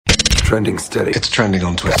Trending steady. It's trending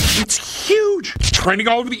on Twitter. It's huge. It's trending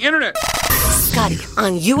all over the internet. Scotty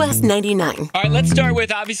on US 99. All right, let's start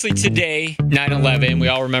with, obviously, today, 9/11. We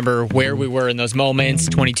all remember where we were in those moments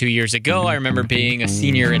 22 years ago. I remember being a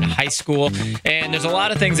senior in high school, and there's a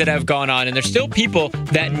lot of things that have gone on, and there's still people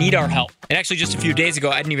that need our help. And actually, just a few days ago,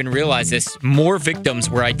 I didn't even realize this, more victims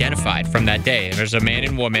were identified from that day. There's a man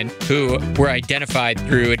and woman who were identified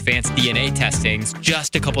through advanced DNA testings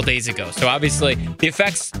just a couple days ago. So obviously, the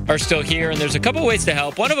effects are still here, and there's a couple ways to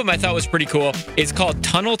help. One of them I thought was pretty cool. It's called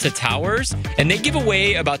Tunnel to Towers, and they give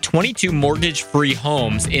away about 22 mortgage-free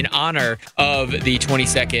homes in honor of the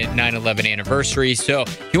 22nd 9/11 anniversary. So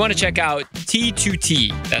if you want to check out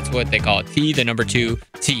T2T, that's what they call it, T, the number 2,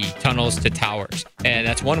 T, Tunnels to Towers. And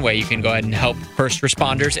that's one way you can go ahead and help first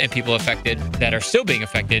responders and people affected that are still being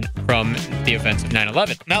affected from the events of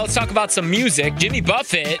 9/11. Now let's talk about some music. Jimmy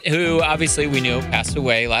Buffett, who obviously we knew passed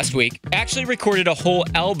away last week, actually recorded a whole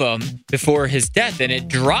album before his death, and it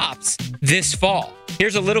drops this fall.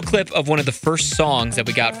 Here's a little clip of one of the first songs that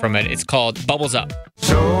we got from it. It's called Bubbles Up.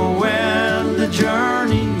 So when the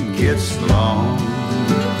journey gets long,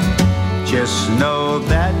 just know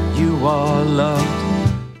that you are loved.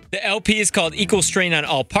 The LP is called Equal Strain on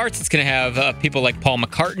All Parts. It's going to have people like Paul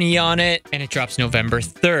McCartney on it, and it drops November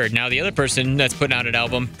 3rd. Now, the other person that's putting out an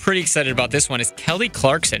album, pretty excited about this one, is Kelly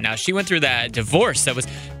Clarkson. Now, she went through that divorce that was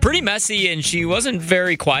pretty messy, and she wasn't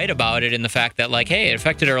very quiet about it in the fact that, like, hey, it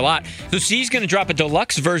affected her a lot. So she's going to drop a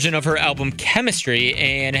deluxe version of her album, Chemistry,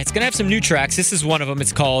 and it's going to have some new tracks. This is one of them.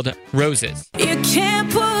 It's called Roses. You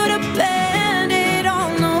can't put a band-aid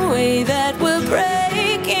on the way that we're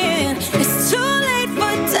breaking. It's too late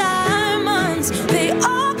for diamonds. They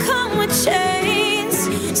all come with chains.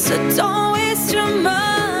 So don't waste your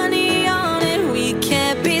money on it. We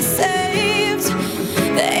can't be saved.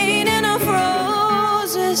 There ain't enough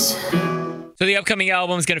roses. So the upcoming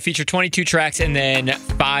album is going to feature 22 tracks and then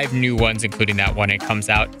 5 new ones, including that one. It comes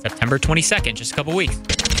out September 22nd, just a couple weeks.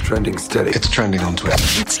 Trending steady. It's trending on Twitter.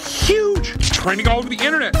 It's huge. It's trending all over the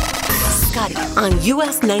internet. Scotty on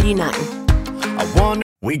US 99.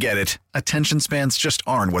 We get it. Attention spans just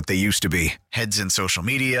aren't what they used to be. Heads in social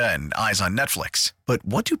media and eyes on Netflix. But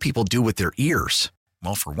what do people do with their ears?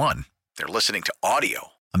 Well, for one, they're listening to audio.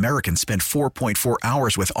 Americans spend 4.4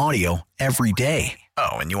 hours with audio every day.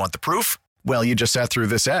 Oh, and you want the proof? Well, you just sat through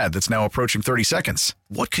this ad that's now approaching 30 seconds.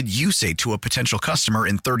 What could you say to a potential customer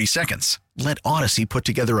in 30 seconds? Let Odyssey put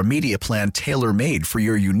together a media plan tailor-made for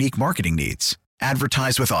your unique marketing needs.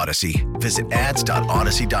 Advertise with Odyssey. Visit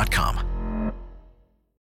ads.odyssey.com.